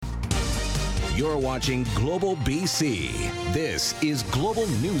You're watching Global BC. This is Global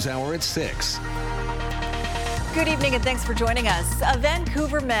News Hour at 6. Good evening and thanks for joining us. A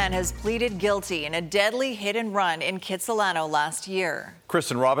Vancouver man has pleaded guilty in a deadly hit and run in Kitsilano last year.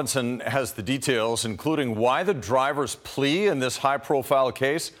 Kristen Robinson has the details, including why the driver's plea in this high-profile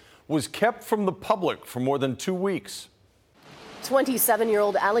case was kept from the public for more than 2 weeks.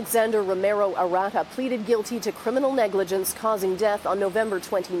 27-year-old Alexander Romero Arata pleaded guilty to criminal negligence causing death on November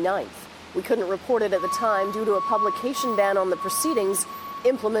 29th. We couldn't report it at the time due to a publication ban on the proceedings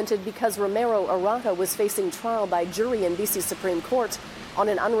implemented because Romero Arata was facing trial by jury in BC Supreme Court on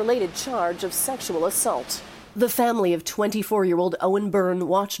an unrelated charge of sexual assault. The family of 24-year-old Owen Byrne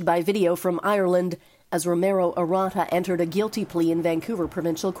watched by video from Ireland as Romero Arata entered a guilty plea in Vancouver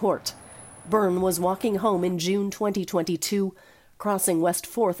Provincial Court. Byrne was walking home in June 2022, crossing West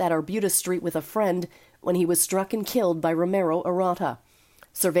 4th at Arbutus Street with a friend when he was struck and killed by Romero Arata.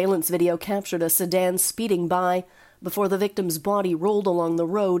 Surveillance video captured a sedan speeding by before the victim's body rolled along the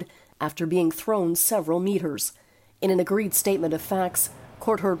road after being thrown several meters. In an agreed statement of facts,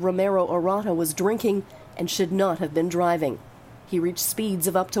 court heard Romero Arata was drinking and should not have been driving. He reached speeds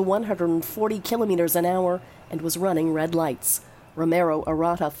of up to 140 kilometers an hour and was running red lights. Romero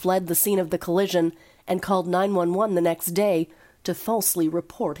Arata fled the scene of the collision and called 911 the next day to falsely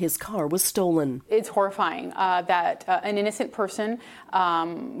report his car was stolen. It's horrifying that an innocent person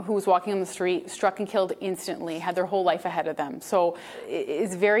who was walking on the street, struck and killed instantly, had their whole life ahead of them. So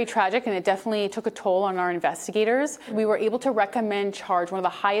it's very tragic, and it definitely took a toll on our investigators. We were able to recommend charge one of the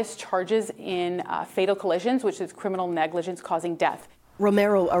highest charges in fatal collisions, which is criminal negligence causing death.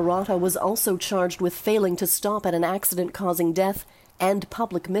 Romero Arata was also charged with failing to stop at an accident causing death and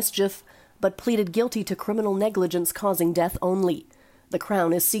public mischief, but pleaded guilty to criminal negligence causing death only. The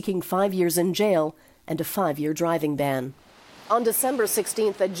Crown is seeking 5 years in jail and a 5-year driving ban. On December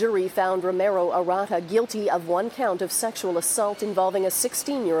 16th, a jury found Romero Arata guilty of one count of sexual assault involving a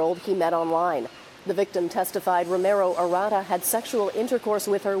 16-year-old he met online. The victim testified Romero Arata had sexual intercourse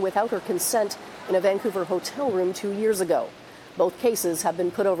with her without her consent in a Vancouver hotel room 2 years ago. Both cases have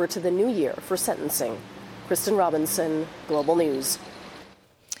been put over to the new year for sentencing. Kristen Robinson, Global News.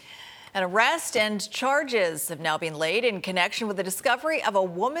 An arrest and charges have now been laid in connection with the discovery of a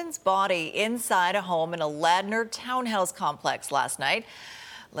woman's body inside a home in a Ladner townhouse complex last night.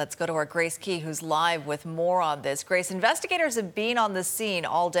 Let's go to our Grace Key, who's live with more on this. Grace, investigators have been on the scene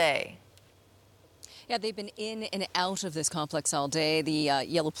all day. Yeah, they've been in and out of this complex all day. The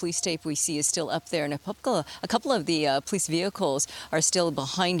yellow police tape we see is still up there, and a couple of the police vehicles are still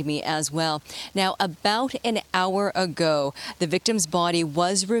behind me as well. Now, about an hour ago, the victim's body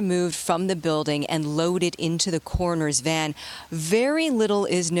was removed from the building and loaded into the coroner's van. Very little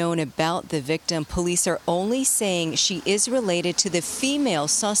is known about the victim. Police are only saying she is related to the female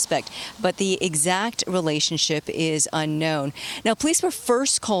suspect, but the exact relationship is unknown. Now, police were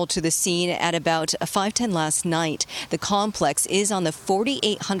first called to the scene at about 5:10 last night. The complex is on the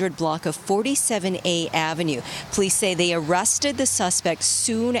 4800 block of 47A Avenue. Police say they arrested the suspect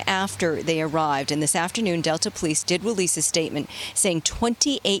soon after they arrived. And this afternoon, Delta Police did release a statement saying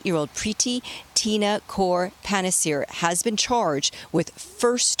 28-year-old Preeti Tina Kaur Panesir has been charged with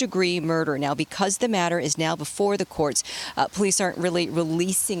first-degree murder. Now, because the matter is now before the courts, police aren't really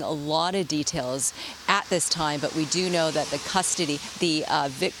releasing a lot of details at this time, but we do know that the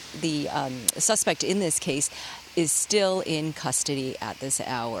suspect in this case is still in custody at this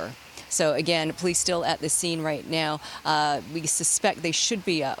hour. So again, police still at the scene right now. We suspect they should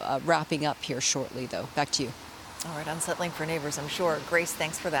be wrapping up here shortly, though. Back to you. All right, unsettling for neighbors, I'm sure. Grace,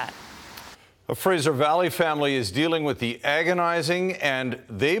 thanks for that. A Fraser Valley family is dealing with the agonizing and,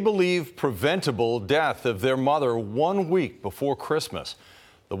 they believe, preventable death of their mother 1 week before Christmas.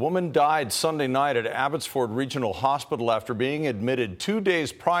 The woman died Sunday night at Abbotsford Regional Hospital after being admitted 2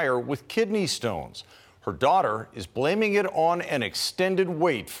 days prior with kidney stones. Her daughter is blaming it on an extended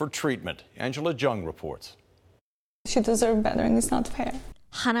wait for treatment. Angela Jung reports. She deserved better, and it's not fair.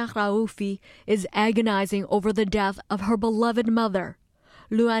 Hannah Raufi is agonizing over the death of her beloved mother.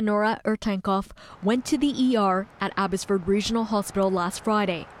 Luanora Urtankov went to the ER at Abbotsford Regional Hospital last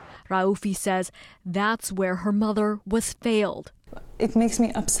Friday. Raufi says that's where her mother was failed. It makes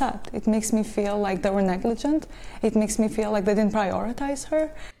me upset. It makes me feel like they were negligent. It makes me feel like they didn't prioritize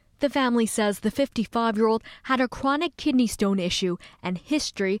her. The family says the 55-year-old had a chronic kidney stone issue and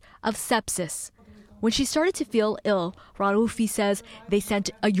history of sepsis. When she started to feel ill, Raufi says they sent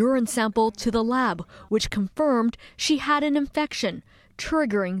a urine sample to the lab, which confirmed she had an infection,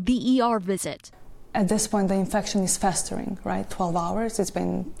 triggering the ER visit. At this point, the infection is festering, right? 12 hours. It's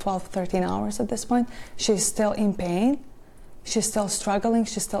been 12, 13 hours at this point. She's still in pain. She's still struggling.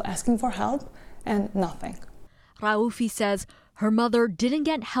 She's still asking for help. and nothing. Raufi says her mother didn't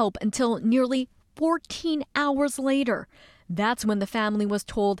get help until nearly 14 hours later. That's when the family was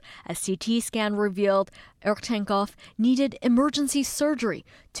told a CT scan revealed Ertenkov needed emergency surgery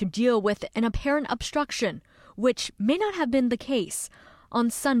to deal with an apparent obstruction, which may not have been the case. On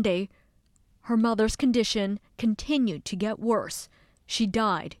Sunday, her mother's condition continued to get worse. She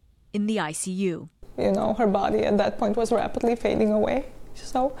died in the ICU. You know, her body at that point was rapidly fading away,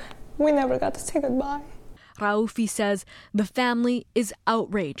 so we never got to say goodbye. Raufi says the family is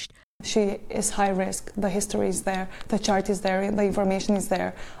outraged. She is high risk. The history is there, the chart is there, the information is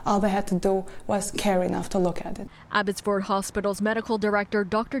there. All they had to do was care enough to look at it. Abbotsford Hospital's medical director,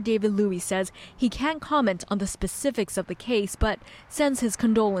 Dr. David Louis, says he can't comment on the specifics of the case, but sends his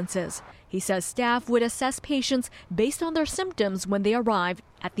condolences. He says staff would assess patients based on their symptoms when they arrive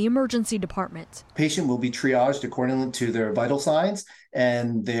at the emergency department. Patient will be triaged according to their vital signs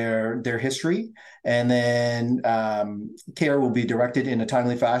and their history, and then care will be directed in a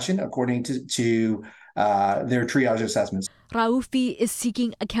timely fashion according to their triage assessments. Raufi is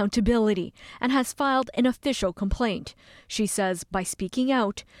seeking accountability and has filed an official complaint. She says by speaking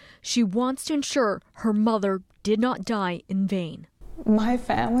out, she wants to ensure her mother did not die in vain. My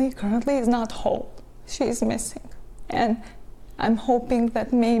family currently is not whole. She is missing. And I'm hoping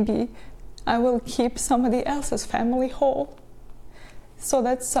that maybe I will keep somebody else's family whole so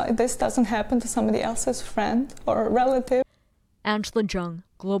that this doesn't happen to somebody else's friend or relative. Angela Jung,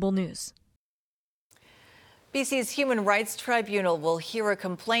 Global News. BC's Human Rights Tribunal will hear a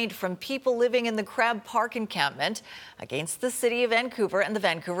complaint from people living in the Crab Park encampment against the City of Vancouver and the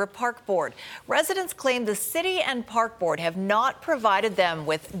Vancouver Park Board. Residents claim the City and Park Board have not provided them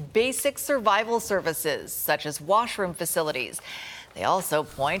with basic survival services, such as washroom facilities. They also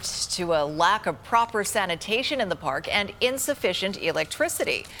point to a lack of proper sanitation in the park and insufficient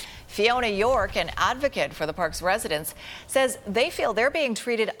electricity. Fiona York, an advocate for the park's residents, says they feel they're being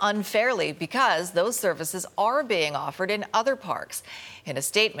treated unfairly because those services are being offered in other parks. In a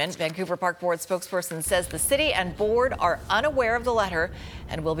statement, Vancouver Park Board spokesperson says the city and board are unaware of the letter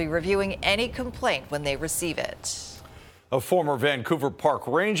and will be reviewing any complaint when they receive it. A former Vancouver Park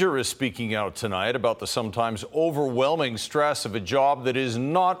Ranger is speaking out tonight about the sometimes overwhelming stress of a job that is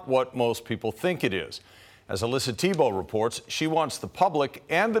not what most people think it is. As Alyssa Thibault reports, she wants the public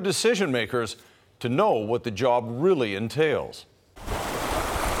and the decision makers to know what the job really entails.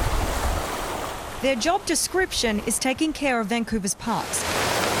 Their job description is taking care of Vancouver's parks.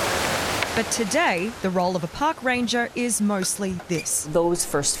 But today, the role of a park ranger is mostly this. Those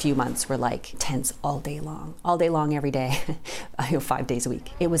first few months were like tense all day long every day, 5 days a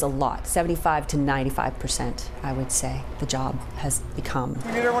week. It was a lot, 75 to 95%, I would say, the job has become.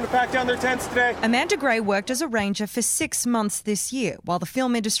 We need everyone to pack down their tents today. Amanda Gray worked as a ranger for 6 months this year while the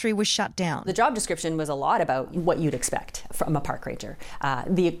film industry was shut down. The job description was a lot about what you'd expect from a park ranger.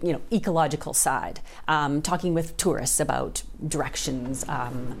 The ecological side, talking with tourists about directions,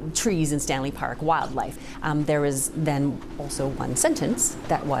 trees in Stanley Park, wildlife. There was then also one sentence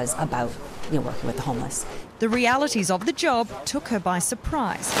that was about working with the homeless. The realities of the job took her by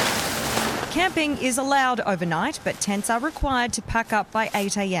surprise. Camping is allowed overnight, but tents are required to pack up by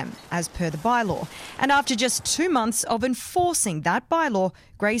 8 a.m, as per the bylaw. And after just 2 months of enforcing that bylaw,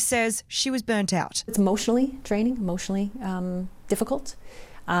 Grace says she was burnt out. It's emotionally draining, emotionally difficult.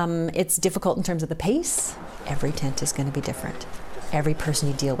 It's difficult in terms of the pace. Every tent is going to be different. Every person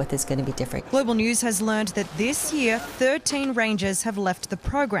you deal with is going to be different. Global News has learned that this year, 13 rangers have left the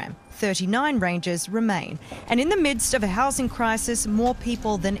program. 39 rangers remain. And in the midst of a housing crisis, more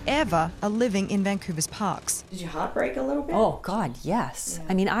people than ever are living in Vancouver's parks. Did you heartbreak a little bit? Oh, God, yes. Yeah.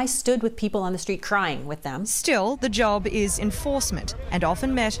 I mean, I stood with people on the street crying with them. Still, the job is enforcement and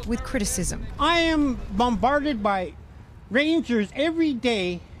often met with criticism. I am bombarded by rangers every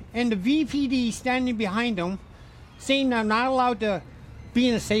day and the VPD standing behind them saying I'm not allowed to be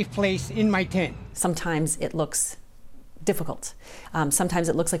in a safe place in my tent. Sometimes it looks difficult. Sometimes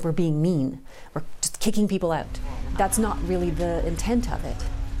it looks like we're being mean. We're just kicking people out. That's not really the intent of it.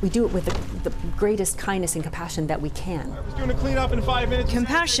 We do it with the greatest kindness and compassion that we can. I was doing a cleanup in 5 minutes.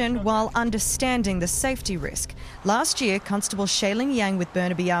 Compassion while understanding the safety risk. Last year, Constable Shailin Yang with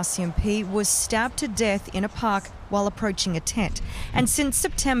Burnaby RCMP was stabbed to death in a park while approaching a tent. And since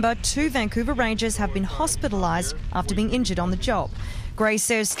September, 2 Vancouver Rangers have been hospitalised after being injured on the job. Gray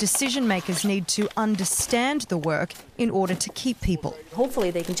says decision makers need to understand the work in order to keep people.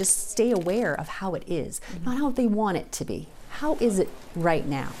 Hopefully they can just stay aware of how it is, not how they want it to be. How is it right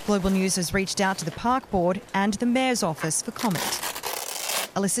now? Global News has reached out to the Park Board and the Mayor's office for comment.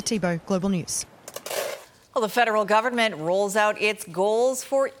 Alyssa Thibault, Global News. Well, the federal government rolls out its goals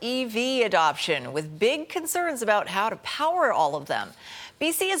for EV adoption with big concerns about how to power all of them.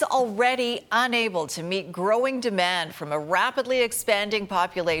 BC is already unable to meet growing demand from a rapidly expanding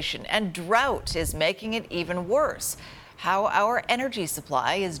population, and drought is making it even worse. How our energy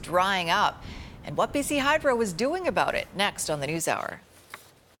supply is drying up and what BC Hydro is doing about it. Next on the NewsHour.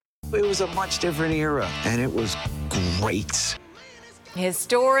 It was a much different era, and it was great.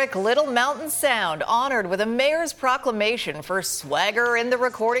 Historic Little Mountain Sound honored with a mayor's proclamation for swagger in the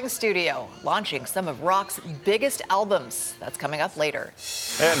recording studio, launching some of rock's biggest albums. That's coming up later.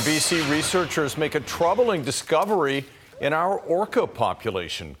 And BC researchers make a troubling discovery in our orca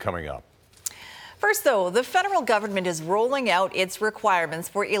population coming up. First, though, the federal government is rolling out its requirements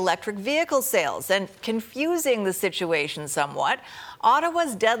for electric vehicle sales and confusing the situation somewhat.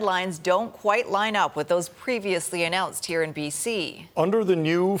 Ottawa's deadlines don't quite line up with those previously announced here in BC. Under the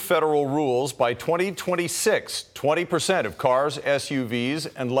new federal rules, by 2026, 20% of cars, SUVs,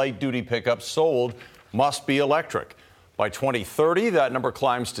 and light-duty pickups sold must be electric. By 2030, that number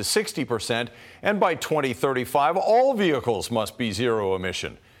climbs to 60%, and by 2035, all vehicles must be zero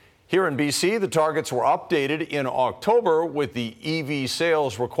emission. Here in BC, the targets were updated in October, with the EV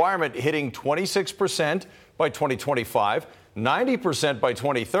sales requirement hitting 26% by 2025, 90% by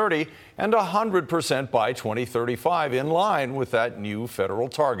 2030, and 100% by 2035, in line with that new federal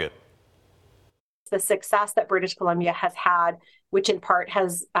target. The success that British Columbia has had, which in part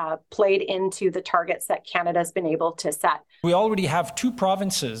has played into the targets that Canada's been able to set. We already have 2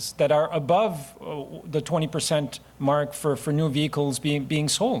 provinces that are above the 20% mark for new vehicles being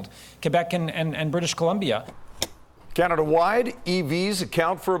sold, Quebec and British Columbia. Canada-wide, EVs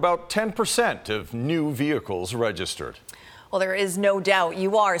account for about 10% of new vehicles registered. Well, there is no doubt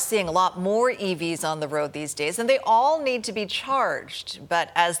you are seeing a lot more EVs on the road these days, and they all need to be charged.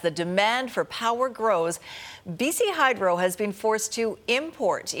 But as the demand for power grows, BC Hydro has been forced to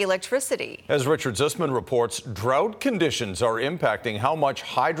import electricity. As Richard Zussman reports, drought conditions are impacting how much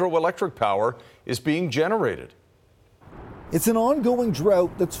hydroelectric power is being generated. It's an ongoing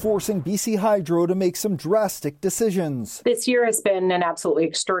drought that's forcing BC Hydro to make some drastic decisions. This year has been an absolutely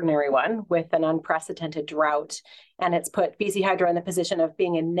extraordinary one with an unprecedented drought, and it's put BC Hydro in the position of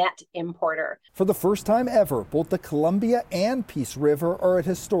being a net importer. For the first time ever, both the Columbia and Peace River are at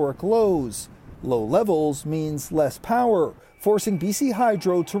historic lows. Low levels means less power, forcing BC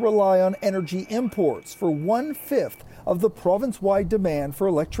Hydro to rely on energy imports for 1/5 of the province-wide demand for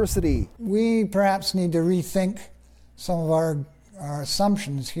electricity. We perhaps need to rethink some of our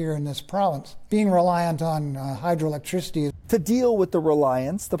assumptions here in this province, being reliant on hydroelectricity. To deal with the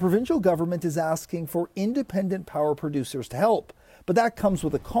reliance, the provincial government is asking for independent power producers to help. But that comes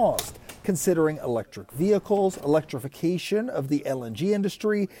with a cost, considering electric vehicles, electrification of the LNG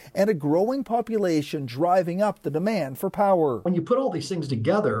industry, and a growing population driving up the demand for power. When you put all these things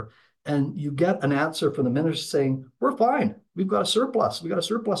together and you get an answer from the minister saying, we're fine, we've got a surplus,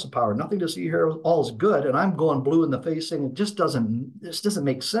 of power, nothing to see here, all is good, and I'm going blue in the face saying this doesn't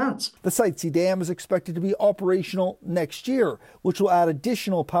make sense. The Site C Dam is expected to be operational next year, which will add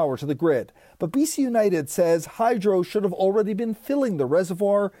additional power to the grid. But BC United says Hydro should have already been filling the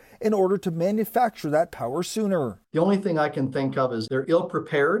reservoir in order to manufacture that power sooner. The only thing I can think of is they're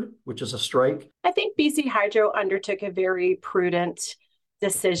ill-prepared, which is a strike. I think BC Hydro undertook a very prudent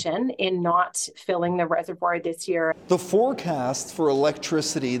decision in not filling the reservoir this year. The forecasts for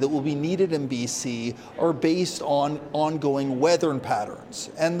electricity that will be needed in BC are based on ongoing weather patterns,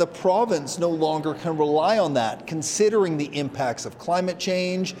 and the province no longer can rely on that, considering the impacts of climate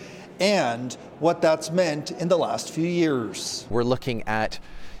change and what that's meant in the last few years. We're looking at,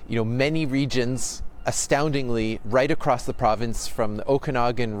 many regions, astoundingly, right across the province, from the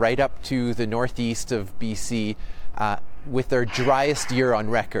Okanagan right up to the northeast of BC, with their driest year on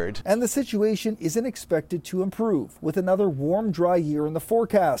record. And the situation isn't expected to improve, with another warm, dry year in the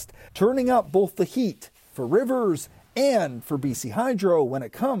forecast, turning up both the heat for rivers and for BC Hydro when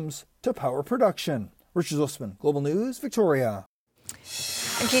it comes to power production. Richard Zussman, Global News, Victoria.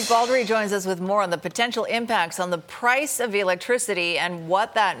 And Keith Baldry joins us with more on the potential impacts on the price of electricity and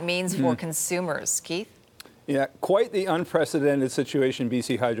what that means for consumers. Keith? Yeah, quite the unprecedented situation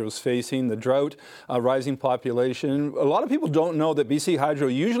BC Hydro is facing, the drought, rising population. A lot of people don't know that BC Hydro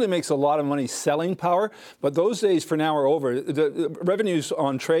usually makes a lot of money selling power, but those days for now are over. The revenues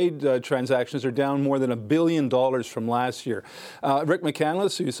on trade transactions are down more than $1 billion from last year. Rick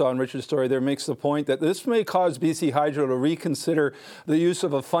McCandless, who you saw in Richard's story there, makes the point that this may cause BC Hydro to reconsider the use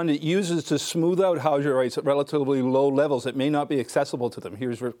of a fund it uses to smooth out hydro rates at relatively low levels that may not be accessible to them.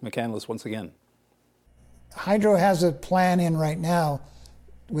 Here's Rick McCandless once again. Hydro has a plan in right now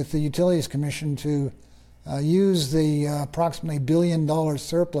with the Utilities Commission to use the approximately $1 billion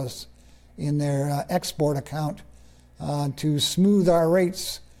surplus in their export account to smooth our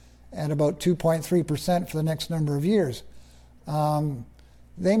rates at about 2.3% for the next number of years.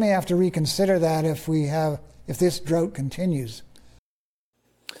 They may have to reconsider that if this drought continues.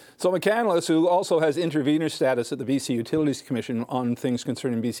 So McCandless, who also has intervener status at the BC Utilities Commission on things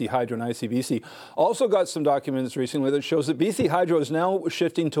concerning BC Hydro and ICBC, also got some documents recently that shows that BC Hydro is now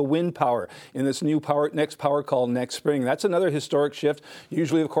shifting to wind power in this new next power call next spring. That's another historic shift.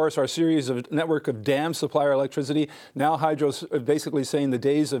 Usually, of course, our series of network of dams supply our electricity. Now Hydro's basically saying the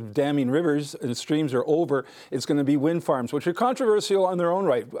days of damming rivers and streams are over. It's going to be wind farms, which are controversial on their own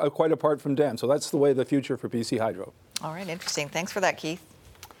right, quite apart from dams. So that's the way of the future for BC Hydro. All right, interesting. Thanks for that, Keith.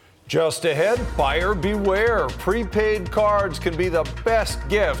 Just ahead, buyer beware. Prepaid cards can be the best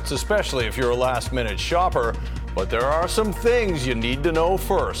gifts, especially if you're a last-minute shopper. But there are some things you need to know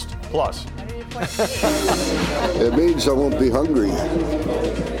first. Plus, it means I won't be hungry.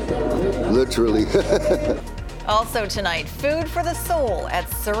 Literally. Also tonight, food for the soul at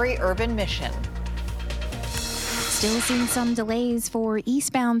Surrey Urban Mission. Still seeing some delays for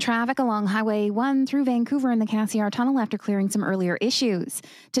eastbound traffic along Highway 1 through Vancouver and the Cassiar Tunnel after clearing some earlier issues.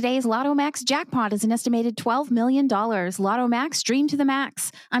 Today's Lotto Max jackpot is an estimated $12 million. Lotto Max, dream to the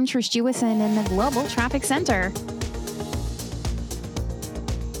max. I'm Trish Jewison in the Global Traffic Center.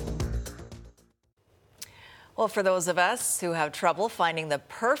 Well, for those of us who have trouble finding the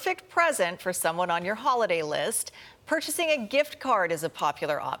perfect present for someone on your holiday list, purchasing a gift card is a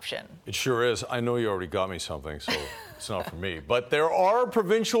popular option. it sure is. I know you already got me something, so it's not for me. But there are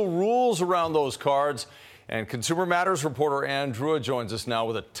provincial rules around those cards. And Consumer Matters reporter Ann Drua joins us now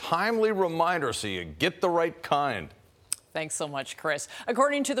with a timely reminder so you get the right kind. Thanks so much, Chris.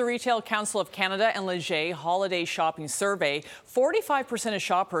 According to the Retail Council of Canada and Leger Holiday Shopping Survey, 45% of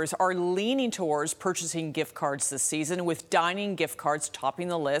shoppers are leaning towards purchasing gift cards this season, with dining gift cards topping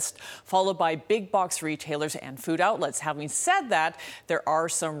the list, followed by big box retailers and food outlets. Having said that, there are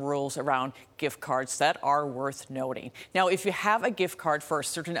some rules around gift cards that are worth noting. Now, if you have a gift card for a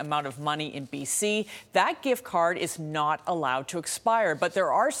certain amount of money in BC, that gift card is not allowed to expire. But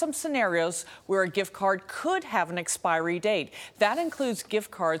there are some scenarios where a gift card could have an expiry date. That includes gift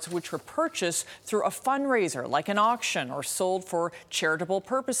cards which were purchased through a fundraiser, like an auction, or sold for charitable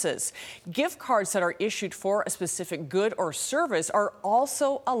purposes. Gift cards that are issued for a specific good or service are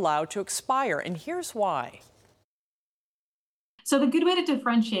also allowed to expire, and here's why. So the good way to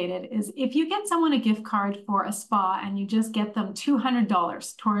differentiate it is if you get someone a gift card for a spa and you just get them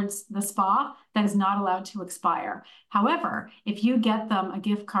 $200 towards the spa, that is not allowed to expire. However, if you get them a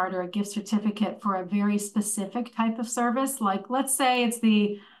gift card or a gift certificate for a very specific type of service, like let's say it's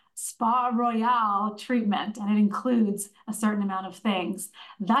the Spa Royale treatment and it includes a certain amount of things,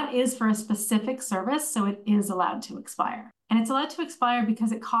 that is for a specific service, so it is allowed to expire. And it's allowed to expire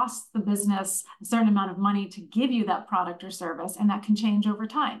because it costs the business a certain amount of money to give you that product or service, and that can change over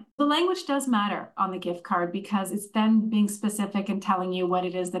time. The language does matter on the gift card because it's then being specific and telling you what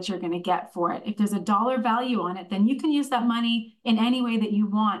it is that you're going to get for it. If there's a dollar value on it, then you can use that money in any way that you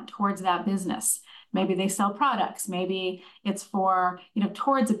want towards that business. Maybe they sell products. Maybe it's for,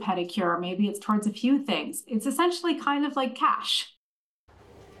 towards a pedicure. Maybe it's towards a few things. It's essentially kind of like cash.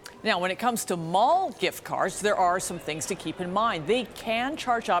 Now, when it comes to mall gift cards, there are some things to keep in mind. They can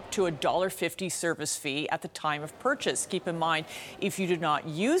charge up to a $1.50 service fee at the time of purchase. Keep in mind, if you do not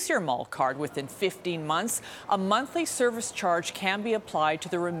use your mall card within 15 months, a monthly service charge can be applied to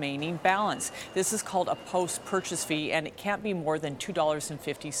the remaining balance. This is called a post-purchase fee, and it can't be more than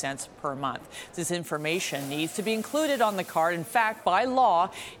 $2.50 per month. This information needs to be included on the card. In fact, by law,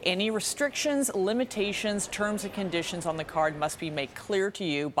 any restrictions, limitations, terms and conditions on the card must be made clear to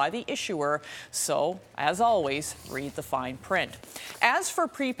you by the issuer. So, as always, read the fine print. As for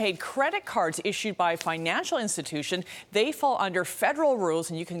prepaid credit cards issued by a financial institution, they fall under federal rules,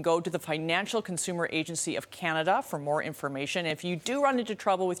 and you can go to the Financial Consumer Agency of Canada for more information. If you do run into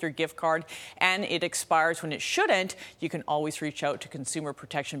trouble with your gift card and it expires when it shouldn't, you can always reach out to Consumer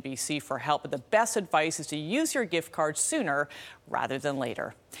Protection BC for help. But the best advice is to use your gift card sooner rather than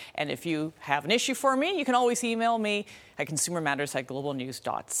later. And if you have an issue for me, you can always email me at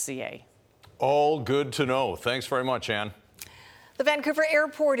consumermatters@globalnews.ca. All good to know. Thanks very much, Ann. The Vancouver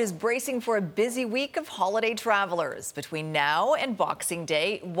Airport is bracing for a busy week of holiday travelers. Between now and Boxing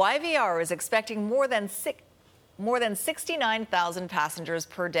Day, YVR is expecting more than 69,000 passengers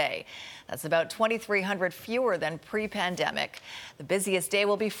per day. That's about 2,300 fewer than pre-pandemic. The busiest day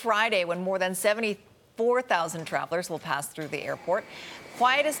will be Friday, when more than 74,000 travelers will pass through the airport.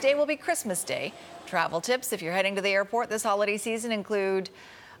 Quietest day will be Christmas Day. Travel tips if you're heading to the airport this holiday season include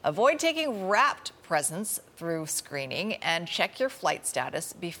Avoid taking wrapped presents through screening and check your flight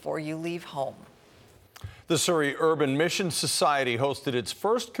status before you leave home. The Surrey Urban Mission Society hosted its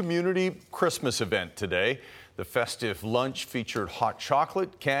first community Christmas event today. The festive lunch featured hot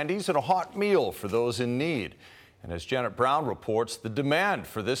chocolate, candies, and a hot meal for those in need. And as Janet Brown reports, the demand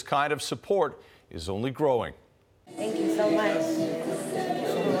for this kind of support is only growing. Thank you so much.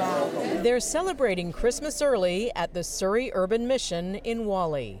 They're celebrating Christmas early at the Surrey Urban Mission in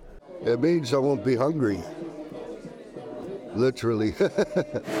Whalley. It means I won't be hungry. Literally.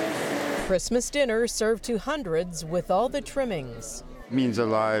 Christmas dinner served to hundreds with all the trimmings. It means a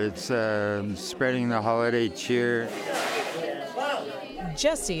lot. It's spreading the holiday cheer.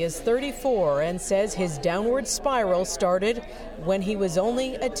 Jesse is 34 and says his downward spiral started when he was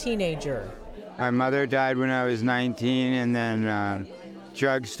only a teenager. My mother died when I was 19, and then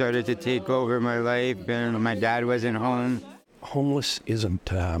drugs started to take over my life, and my dad wasn't home. Homeless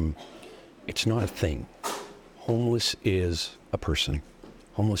isn't, it's not a thing. Homeless is a person.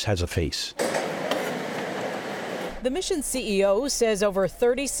 Homeless has a face. The mission CEO says over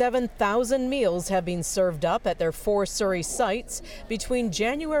 37,000 meals have been served up at their 4 Surrey sites between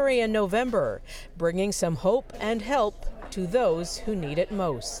January and November, bringing some hope and help to those who need it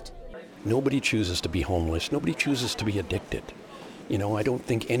most. Nobody chooses to be homeless. Nobody chooses to be addicted. You know, I don't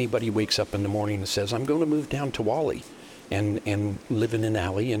think anybody wakes up in the morning and says, I'm going to move down to Whalley and live in an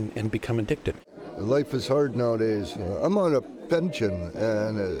alley and become addicted. Life is hard nowadays. I'm on a pension,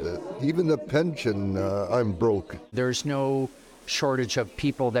 and even the pension, I'm broke. There's no shortage of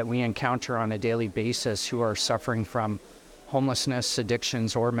people that we encounter on a daily basis who are suffering from homelessness,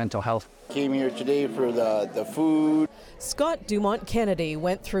 addictions, or mental health. Came here today for the food. Scott Dumont Kennedy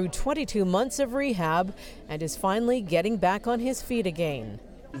went through 22 months of rehab and is finally getting back on his feet again.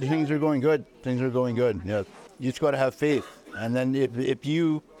 Things are going good. Things are going good. Yeah, you just got to have faith, and then if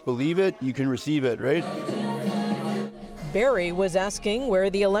you believe it, you can receive it, right? Barry was asking where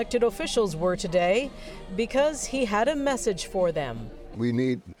the elected officials were today because he had a message for them. We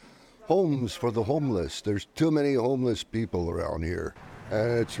need homes for the homeless. There's too many homeless people around here.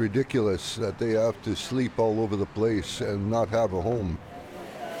 And it's ridiculous that they have to sleep all over the place and not have a home.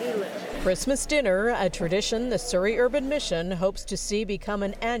 Christmas dinner, a tradition the Surrey Urban Mission hopes to see become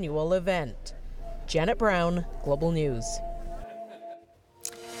an annual event. Janet Brown, Global News.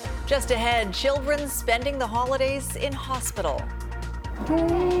 Just ahead, children spending the holidays in hospital.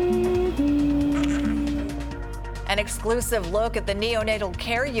 An exclusive look at the neonatal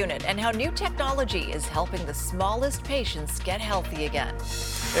care unit and how new technology is helping the smallest patients get healthy again.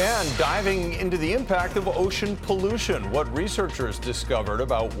 And diving into the impact of ocean pollution, what researchers discovered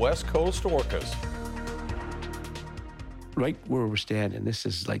about West Coast orcas. Right where we're standing, this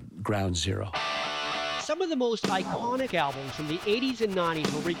is like ground zero. Some of the most iconic albums from the 80s and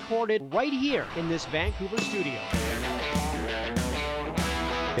 90s were recorded right here in this Vancouver studio.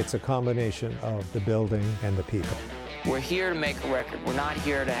 It's a combination of the building and the people. We're here to make a record. We're not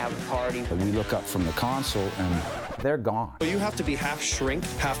here to have a party. We look up from the console and they're gone. You have to be half shrink,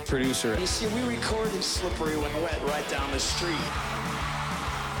 half producer. You see, we recorded Slippery When Wet right down the street.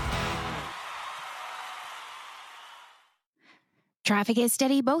 Traffic is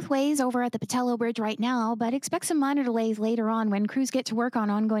steady both ways over at the Patello Bridge right now, but expect some minor delays later on when crews get to work on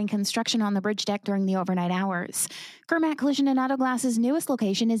ongoing construction on the bridge deck during the overnight hours. Kermac Collision and Auto Glass's newest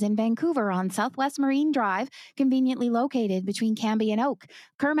location is in Vancouver on Southwest Marine Drive, conveniently located between Cambie and Oak.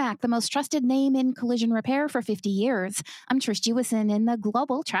 Kermac, the most trusted name in collision repair for 50 years. I'm Trish Jewison in the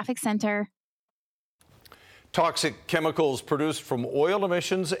Global Traffic Center. Toxic chemicals produced from oil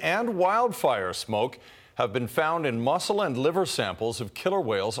emissions and wildfire smoke have been found in muscle and liver samples of killer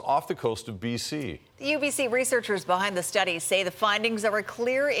whales off the coast of BC. The UBC researchers behind the study say the findings are a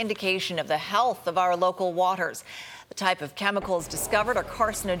clear indication of the health of our local waters. The type of chemicals discovered are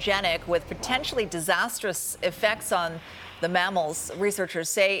carcinogenic with potentially disastrous effects on the mammals. Researchers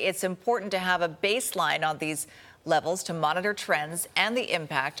say it's important to have a baseline on these levels to monitor trends and the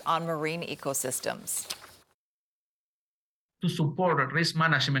impact on marine ecosystems. To support risk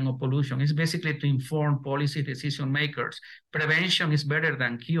management of pollution is basically to inform policy decision makers. Prevention is better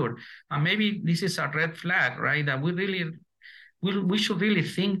than cure. And maybe this is a red flag, right? That we should really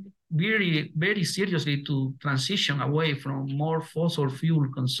think very, very seriously to transition away from more fossil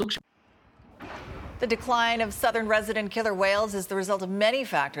fuel consumption. The decline of southern resident killer whales is the result of many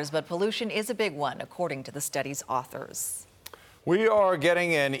factors, but pollution is a big one, according to the study's authors. We are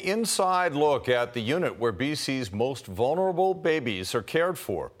getting an inside look at the unit where BC's most vulnerable babies are cared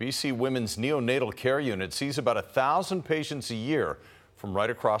for. BC Women's Neonatal Care Unit sees about 1,000 patients a year from right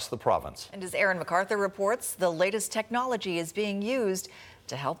across the province. And as Aaron MacArthur reports, the latest technology is being used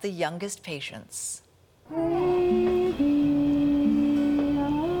to help the youngest patients.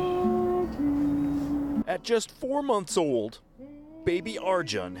 At just 4 months old, baby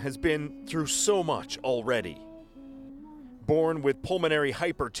Arjun has been through so much already. Born with pulmonary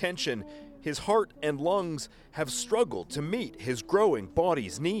hypertension, his heart and lungs have struggled to meet his growing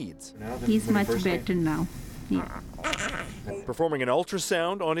body's needs. He's much better now. Yeah. Performing an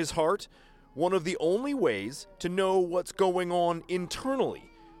ultrasound on his heart, one of the only ways to know what's going on internally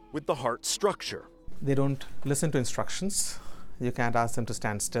with the heart structure. They don't listen to instructions. You can't ask them to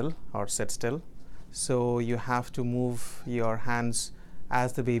stand still or sit still. So you have to move your hands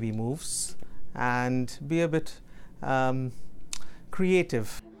as the baby moves and be a bit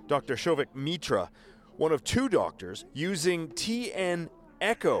creative. Dr. Shovik Mitra, one of 2 doctors using TN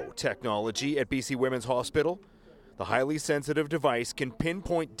Echo technology at BC Women's Hospital. The highly sensitive device can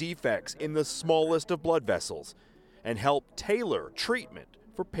pinpoint defects in the smallest of blood vessels and help tailor treatment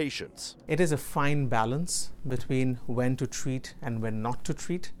for patients. It is a fine balance between when to treat and when not to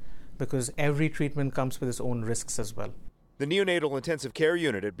treat, because every treatment comes with its own risks as well. The neonatal intensive care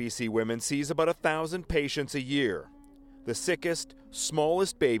unit at BC Women's sees about 1,000 patients a year, the sickest,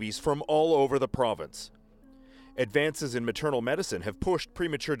 smallest babies from all over the province. Advances in maternal medicine have pushed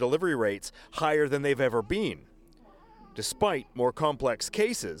premature delivery rates higher than they've ever been. Despite more complex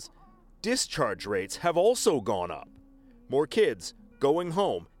cases, discharge rates have also gone up. More kids going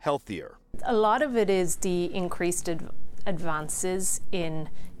home healthier. A lot of it is the increased advances in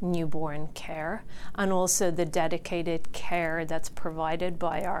newborn care and also the dedicated care that's provided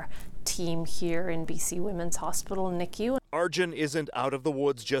by our team here in BC Women's Hospital NICU. Arjun isn't out of the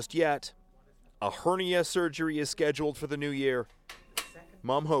woods just yet. A hernia surgery is scheduled for the new year.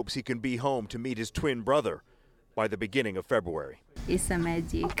 Mom hopes he can be home to meet his twin brother by the beginning of February. It's a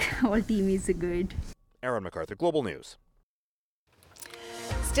magic. Our team is good. Aaron MacArthur, Global News.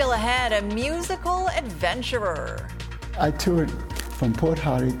 Still ahead, a musical adventurer. I toured from Port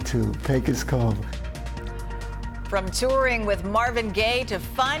Hardy to Pecos Cove. From touring with Marvin Gaye to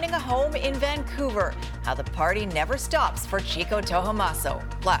finding a home in Vancouver, how the party never stops for Chico Tohomaso.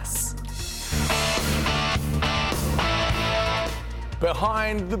 Plus,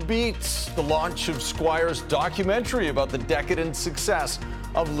 Behind the Beats, the launch of Squire's documentary about the decadent success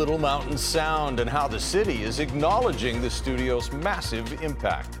of Little Mountain Sound and how the city is acknowledging the studio's massive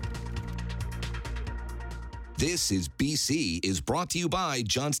impact. This is BC is brought to you by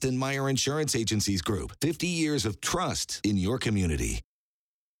Johnston Meyer Insurance Agencies Group. 50 years of trust in your community.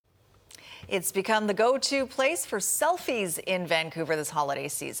 it's become the go-to place for selfies in Vancouver this holiday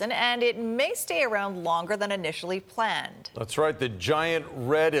season, and it may stay around longer than initially planned. That's right. The giant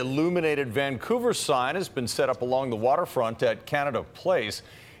red illuminated Vancouver sign has been set up along the waterfront at Canada Place.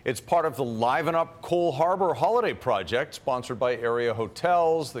 It's part of the Liven Up Cole Harbour holiday project, sponsored by area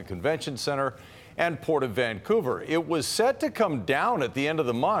hotels, the convention center, and Port of Vancouver. It was set to come down at the end of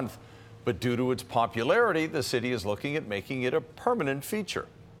the month, but due to its popularity, the city is looking at making it a permanent feature.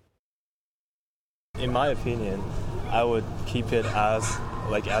 In my opinion, I would keep it as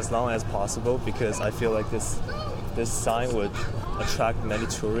long as possible, because I feel like this sign would attract many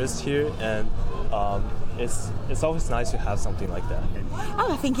tourists here, and it's always nice to have something like that.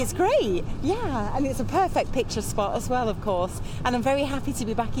 Oh, I think it's great. Yeah, and it's a perfect picture spot as well, of course. And I'm very happy to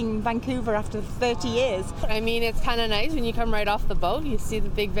be back in Vancouver after 30 years. I mean, it's kind of nice when you come right off the boat. You see the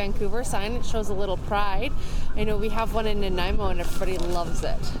big Vancouver sign. It shows a little pride. I know we have one in Nanaimo and everybody loves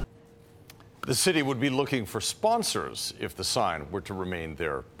it. The city would be looking for sponsors if the sign were to remain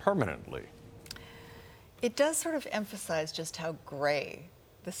there permanently. It does sort of emphasize just how gray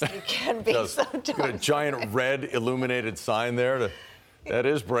the city can be sometimes. Got a giant red illuminated sign there. That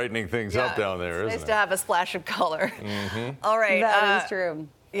is brightening things up down there, isn't it? It's nice to have a splash of color. Mm-hmm. All right. That is true.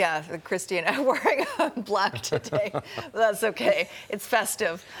 Yeah, Christy and I are wearing black today. But that's okay. It's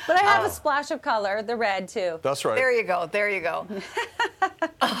festive. But I have a splash of color, the red, too. That's right. There you go. There you go.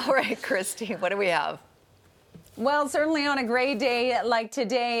 All right, Christy, what do we have? Well, certainly on a gray day like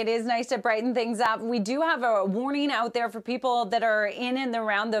today, it is nice to brighten things up. We do have a warning out there for people that are in and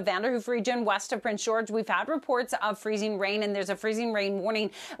around the Vanderhoof region west of Prince George. We've had reports of freezing rain, and there's a freezing rain warning.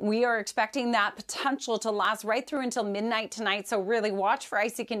 We are expecting that potential to last right through until midnight tonight, so really watch for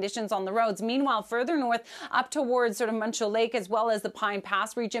icy conditions on the roads. Meanwhile, further north up towards sort of Muncho Lake as well as the Pine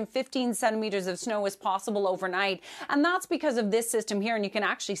Pass region, 15 centimeters of snow is possible overnight, and that's because of this system here, and you can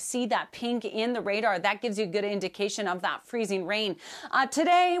actually see that pink in the radar. That gives you a good indication indication of that freezing rain.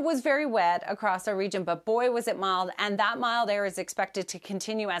 Today was very wet across our region, but boy, was it mild. And that mild air is expected to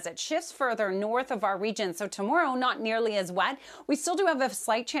continue as it shifts further north of our region. So tomorrow, not nearly as wet. We still do have a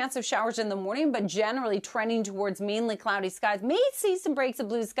slight chance of showers in the morning, but generally trending towards mainly cloudy skies. May see some breaks of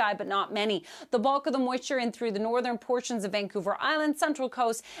blue sky, but not many. The bulk of the moisture in through the northern portions of Vancouver Island, Central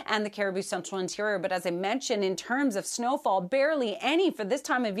Coast, and the Caribou Central Interior. But as I mentioned, in terms of snowfall, barely any for this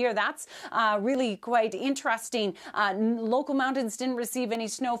time of year. That's really quite interesting. Local mountains didn't receive any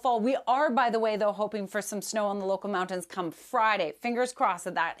snowfall. We are, by the way, though, hoping for some snow on the local mountains come Friday. Fingers crossed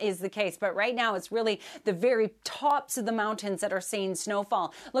that that is the case. But right now, it's really the very tops of the mountains that are seeing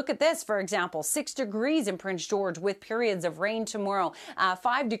snowfall. Look at this, for example, 6 degrees in Prince George with periods of rain tomorrow.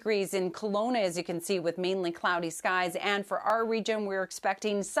 5 degrees in Kelowna, as you can see, with mainly cloudy skies. And for our region, we're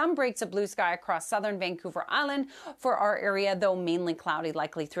expecting some breaks of blue sky across southern Vancouver Island. For our area, though, mainly cloudy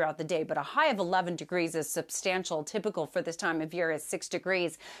likely throughout the day. But a high of 11 degrees is substantial. Typical for this time of year is 6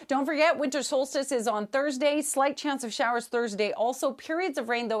 degrees. Don't forget, winter solstice is on Thursday. Slight chance of showers Thursday. Also, periods of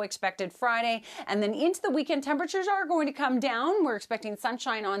rain, though, expected Friday. And then into the weekend, temperatures are going to come down. We're expecting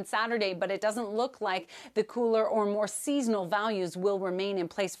sunshine on Saturday, but it doesn't look like the cooler or more seasonal values will remain in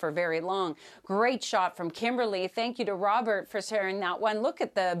place for very long. Great shot from Kimberly. Thank you to Robert for sharing that one. Look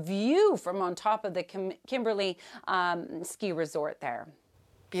at the view from on top of the Kimberly ski resort there.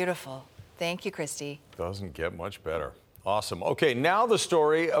 Beautiful. Thank you, Christy. Doesn't get much better. Awesome. Okay, now the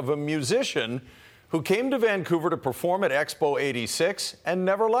story of a musician who came to Vancouver to perform at Expo 86 and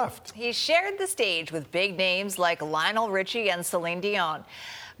never left. He shared the stage with big names like Lionel Richie and Celine Dion.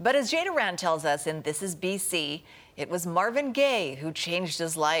 But as Jay Durant tells us in This Is BC, it was Marvin Gaye who changed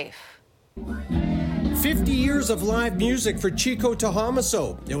his life. 50 years of live music for Chico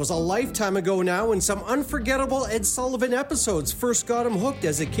Tahamaso. It was a lifetime ago now when some unforgettable Ed Sullivan episodes first got him hooked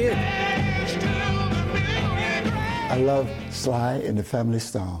as a kid. I love Sly and the Family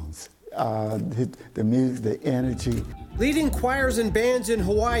Stones. The music, the energy. Leading choirs and bands in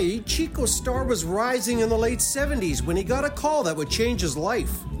Hawaii, Chico's star was rising in the late 70s when he got a call that would change his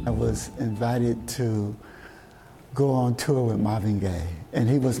life. I was invited to go on tour with Marvin Gaye, and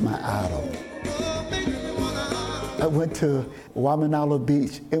he was my idol. I went to Waimanalo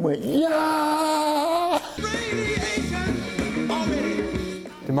Beach and went, yeah!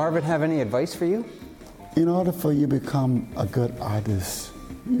 Did Marvin have any advice for you? In order for you to become a good artist,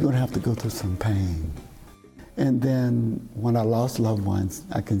 you're going to have to go through some pain. And then when I lost loved ones,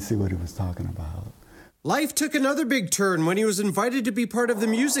 I can see what he was talking about. Life took another big turn when he was invited to be part of the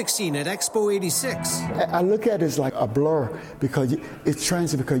music scene at Expo 86. I look at it as like a blur because it's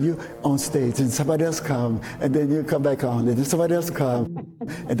transient, because you're on stage and somebody else comes and then you come back on and then somebody else comes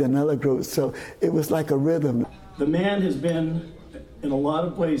and then another group. So it was like a rhythm. The man has been in a lot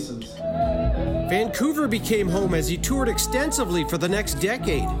of places. Vancouver became home as he toured extensively for the next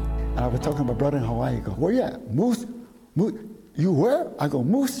decade. And I was talking to my brother in Hawaii. He goes, where you at? Moose? You where? I go,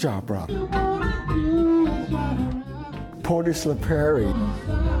 Moose Jaw, bro. Portage La Prairie.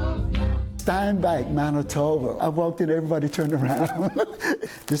 Steinbach, Manitoba. I walked in, everybody turned around.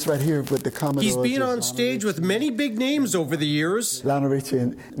 This right here with the Commodores. He's been on stage with many big names over the years. Lionel Richie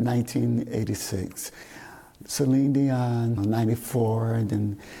in 1986. Celine Dion in 94, and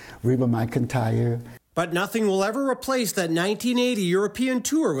then Reba McEntire. But nothing will ever replace that 1980 European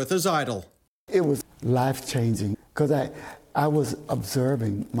tour with his idol. It was life-changing because I was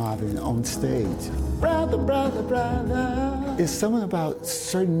observing Marvin on stage. Brother, brother, brother. It's something about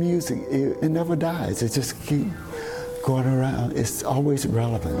certain music. It never dies. It just keeps going around. It's always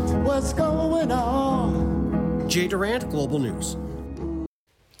relevant. What's going on? Jay Durant, Global News.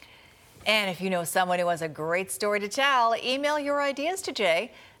 And if you know someone who has a great story to tell, email your ideas to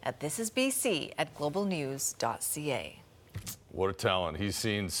Jay at thisisbc@globalnews.ca. What a talent. He's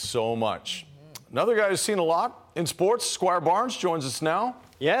seen so much. Another guy who's seen a lot in sports, Squire Barnes, joins us now.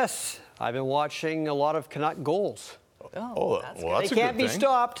 Yes, I've been watching a lot of Canuck goals. That's they can't be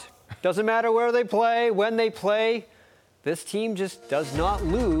stopped. Doesn't matter where they play, when they play. This team just does not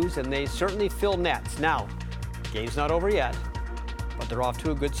lose, and they certainly fill nets. Now, game's not over yet, but they're off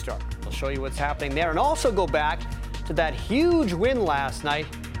to a good start. We'll show you what's happening there and also go back to that huge win last night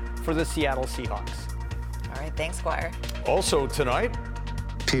for the Seattle Seahawks. All right, thanks, Squire. Also tonight,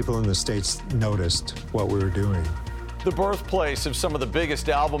 people in the States noticed what we were doing. the birthplace of some of the biggest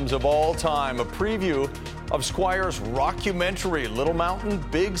albums of all time, a preview of Squire's rockumentary Little Mountain,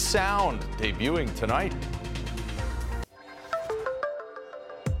 Big Sound, debuting tonight.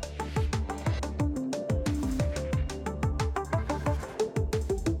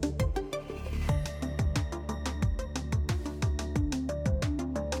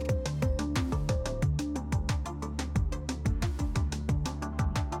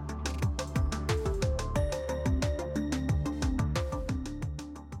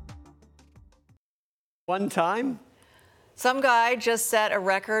 One time? Some guy just set a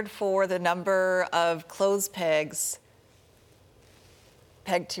record for the number of clothes pegs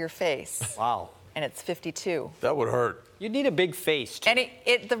pegged to your face. Wow. And it's 52. That would hurt. You'd need a big face. And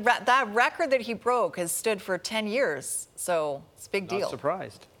that record that he broke has stood for 10 years. So it's a big deal. Not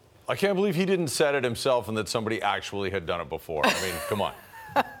surprised. I can't believe he didn't set it himself and that somebody actually had done it before. I mean, come on.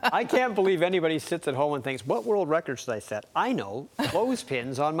 I can't believe anybody sits at home and thinks, what world record should I set? I know,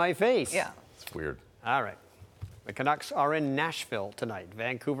 clothespins on my face. Yeah. It's weird. All right. The Canucks are in Nashville tonight.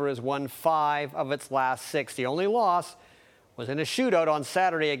 Vancouver has won 5 of its last 6. The only loss was in a shootout on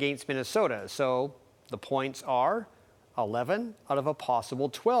Saturday against Minnesota. So the points are 11 out of a possible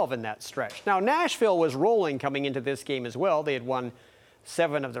 12 in that stretch. Now, Nashville was rolling coming into this game as well. They had won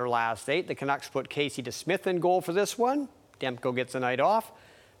 7 of their last 8. The Canucks put Casey DeSmith in goal for this one. Demko gets a night off.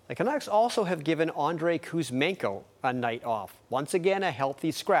 The Canucks also have given Andrei Kuzmenko a night off. Once again, a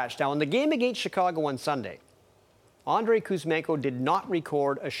healthy scratch. Now, in the game against Chicago on Sunday, Andrei Kuzmenko did not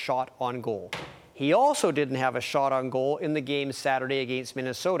record a shot on goal. He also didn't have a shot on goal in the game Saturday against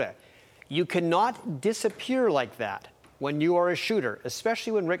Minnesota. You cannot disappear like that when you are a shooter,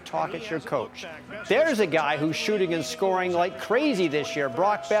 especially when Rick Tocchet's your coach. There's a guy who's shooting and scoring like crazy this year,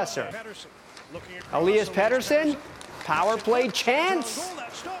 Brock Besser. Elias Pettersson, power play chance.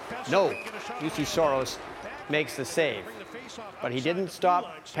 No, UC Soros makes the save. But he didn't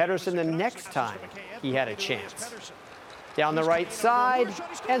stop Pettersson the next time he had a chance. Down the right side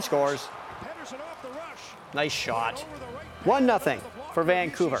and scores. Nice shot. 1-0 for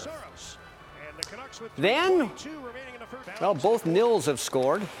Vancouver. Then, well, both Nils have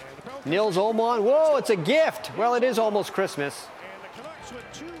scored. Nils Åman, whoa, it's a gift. Well, it is almost Christmas.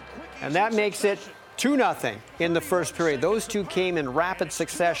 And that makes it 2-0 in the first period. Those two came in rapid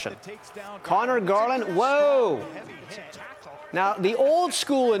succession. Connor Garland, whoa. Now, the old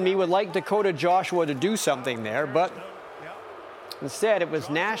school in me would like Dakota Joshua to do something there, but instead it was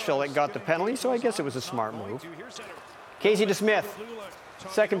Nashville that got the penalty, so I guess it was a smart move. Casey DeSmith,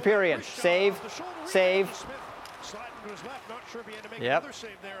 second period. Save. Yep.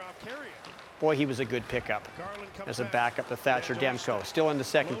 Boy, he was a good pickup as a backup to Thatcher Demko. Still in the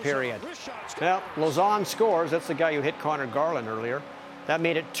second period. Well, Lausanne scores. That's the guy who hit Connor Garland earlier. That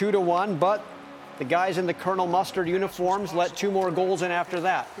made it 2-1, but the guys in the Colonel Mustard uniforms let 2 more goals in after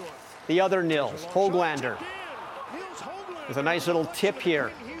that. The other Nils, Höglander, with a nice little tip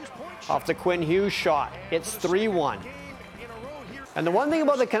here off the Quinn Hughes shot. It's 3-1. And the one thing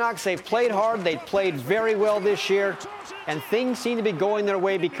about the Canucks, they've played hard, they've played very well this year, and things seem to be going their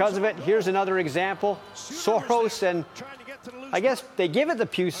way because of it. Here's another example. Soros, and I guess they give it to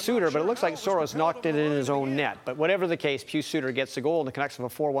Pius Suter, but it looks like Soros knocked it in his own net. But whatever the case, Pius Suter gets the goal, and the Canucks have a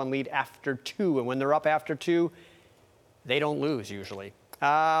 4-1 lead after 2. And when they're up after 2, they don't lose usually.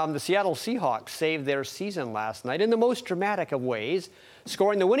 The Seattle Seahawks saved their season last night in the most dramatic of ways,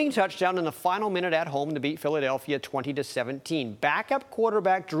 scoring the winning touchdown in the final minute at home to beat Philadelphia 20-17. Backup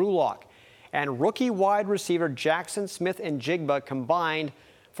quarterback Drew Lock and rookie wide receiver Jackson Smith-Njigba combined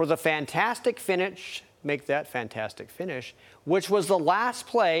for the fantastic finish, which was the last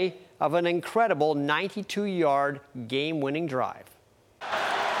play of an incredible 92-yard game-winning drive.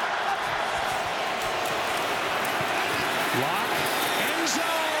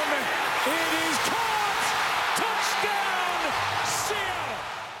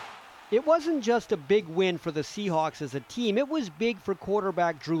 It wasn't just a big win for the Seahawks as a team. It was big for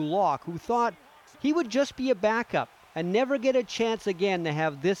quarterback Drew Lock, who thought he would just be a backup and never get a chance again to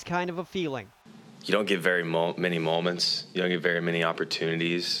have this kind of a feeling. You don't get very many moments. You don't get very many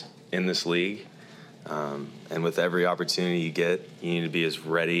opportunities in this league. And with every opportunity you get, you need to be as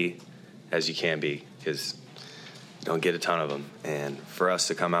ready as you can be, because you don't get a ton of them. And for us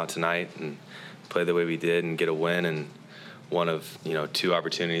to come out tonight and play the way we did and get a win, and one of 2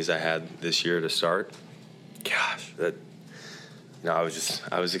 opportunities I had this year to start, gosh, that I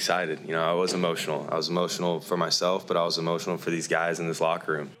was excited. I was emotional. I was emotional for myself, but I was emotional for these guys in this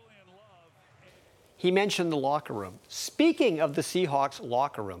locker room. He mentioned the locker room. Speaking of the Seahawks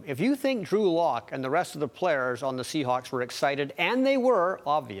locker room, if you think Drew Lock and the rest of the players on the Seahawks were excited, and they were,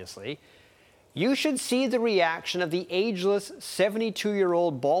 obviously, you should see the reaction of the ageless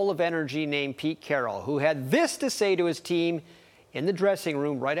 72-year-old ball of energy named Pete Carroll, who had this to say to his team in the dressing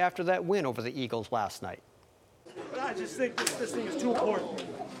room right after that win over the Eagles last night. I just think this thing is too important.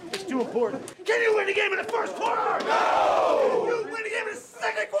 It's too important. Can you win the game in the first quarter? No! Can you win the game in the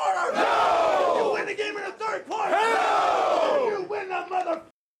second quarter? No! Can you win the game in the third quarter? No! Can you win the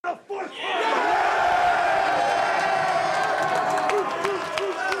fourth quarter?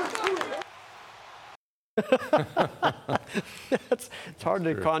 It's hard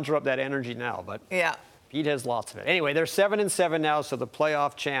to conjure up that energy now, but yeah, Pete has lots of it. Anyway, they're 7-7 now, so the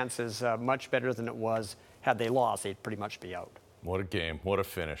playoff chance is much better than it was. Had they lost, they'd pretty much be out. What a game. What a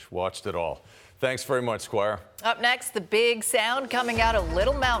finish. Watched it all. Thanks very much, Squire. Up next, the big sound coming out of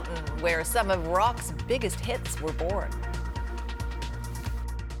Little Mountain, where some of rock's biggest hits were born.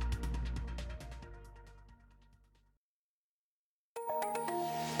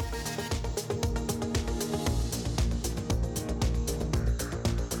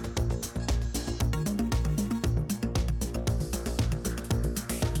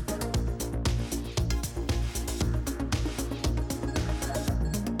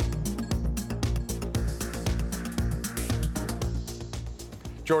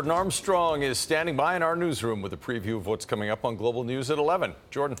 Jordan Armstrong is standing by in our newsroom with a preview of what's coming up on Global News at 11.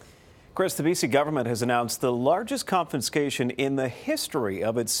 Jordan. Chris, the BC government has announced the largest confiscation in the history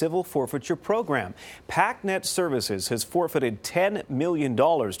of its civil forfeiture program. PacNet Services has forfeited $10 million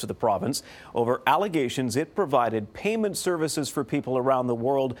to the province over allegations it provided payment services for people around the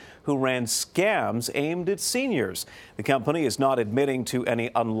world who ran scams aimed at seniors. The company is not admitting to any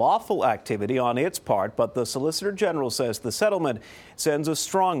unlawful activity on its part, but the Solicitor General says the settlement sends a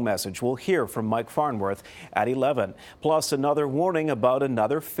strong message. We'll hear from Mike Farnworth at 11. Plus, another warning about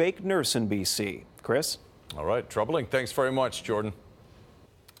another fake nurse in BC. Chris? All right, troubling. Thanks very much, Jordan.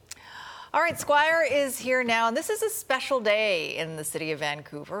 All right, Squire is here now, and this is a special day in the city of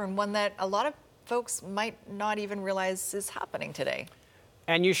Vancouver, and one that a lot of folks might not even realize is happening today.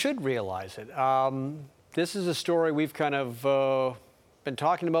 And you should realize it. This is a story we've kind of been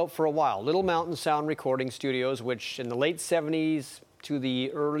talking about for a while. Little Mountain Sound Recording Studios, which in the late 70s to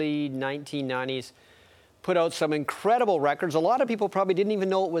the early 1990s put out some incredible records. A lot of people probably didn't even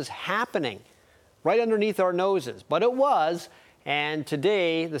know it was happening right underneath our noses, but it was. And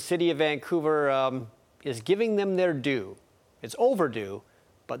today, the city of Vancouver is giving them their due. It's overdue,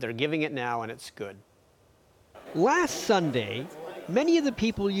 but they're giving it now, and it's good. Last Sunday, many of the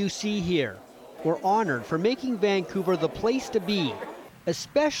people you see here were honored for making Vancouver the place to be,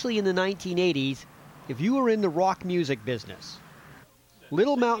 especially in the 1980s, if you were in the rock music business.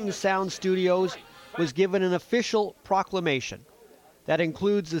 Little Mountain Sound Studios was given an official proclamation that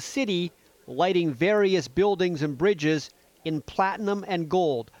includes the city lighting various buildings and bridges in platinum and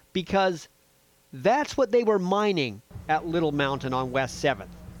gold, because that's what they were mining at Little Mountain on West 7th,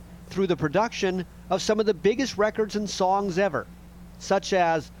 through the production of some of the biggest records and songs ever, such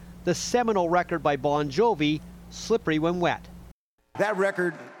as the seminal record by Bon Jovi, Slippery When Wet. That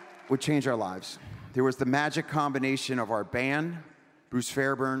record would change our lives. There was the magic combination of our band, Bruce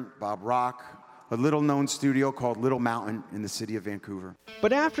Fairbairn, Bob Rock, a little-known studio called Little Mountain in the city of Vancouver.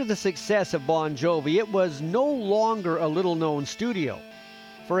 But after the success of Bon Jovi, it was no longer a little-known studio.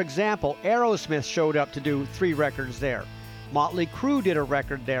 For example, Aerosmith showed up to do 3 records there. Motley Crue did a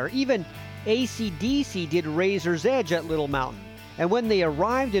record there. Even AC/DC did Razor's Edge at Little Mountain. And when they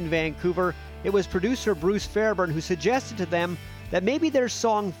arrived in Vancouver, it was producer Bruce Fairbairn who suggested to them that maybe their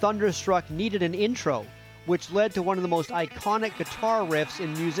song Thunderstruck needed an intro, which led to one of the most iconic guitar riffs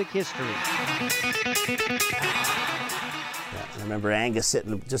in music history. I remember Angus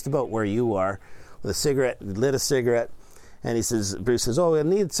sitting just about where you are with a cigarette, lit a cigarette, and he says, Bruce says, "Oh, I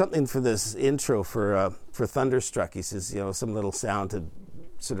need something for this intro for Thunderstruck." He says, some little sound to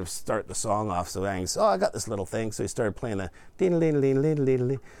sort of start the song off. So Angus, I got this little thing. So he started playing the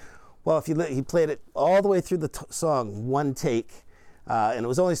ding-a-ling-ling-ling-ling-ling. Well, he played it all the way through the song, one take. And it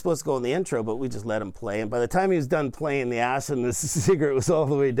was only supposed to go in the intro, but we just let him play. And by the time he was done playing, the ash and the cigarette was all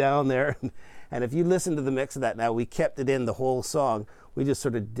the way down there. And if you listen to the mix of that now, we kept it in the whole song. We just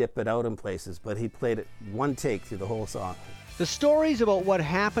sort of dip it out in places. But he played it one take through the whole song. The stories about what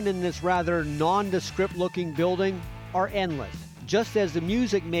happened in this rather nondescript-looking building are endless, just as the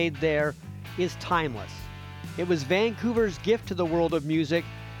music made there is timeless. It was Vancouver's gift to the world of music,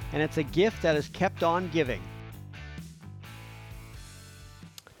 and it's a gift that has kept on giving.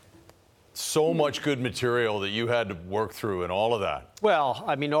 So much good material that you had to work through and all of that. Well,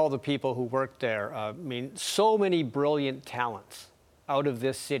 I mean, all the people who worked there, so many brilliant talents out of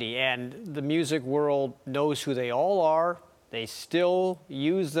this city, and the music world knows who they all are. They still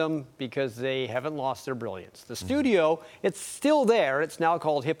use them because they haven't lost their brilliance. The studio, it's still there. It's now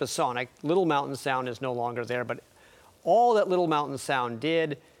called Hipposonic. Little Mountain Sound is no longer there, but all that Little Mountain Sound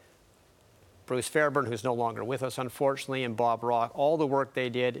did, Bruce Fairbairn, who's no longer with us, unfortunately, and Bob Rock, all the work they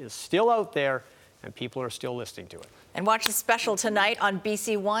did is still out there, and people are still listening to it. And watch the special tonight on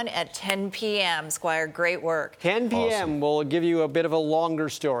BC One at 10 p.m. Squire, great work. 10 p.m. will give you a bit of a longer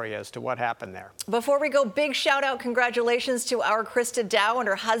story as to what happened there. Before we go, big shout out, congratulations to our Krista Dow and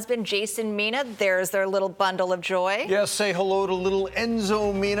her husband, Jason Mina. There's their little bundle of joy. Yes, say hello to little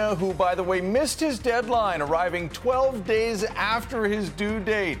Enzo Mina, who, by the way, missed his deadline, arriving 12 days after his due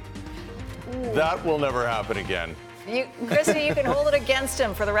date. Ooh. That will never happen again. Krista, you can hold it against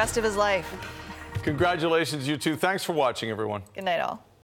him for the rest of his life. Congratulations, you two. Thanks for watching, everyone. Good night, all.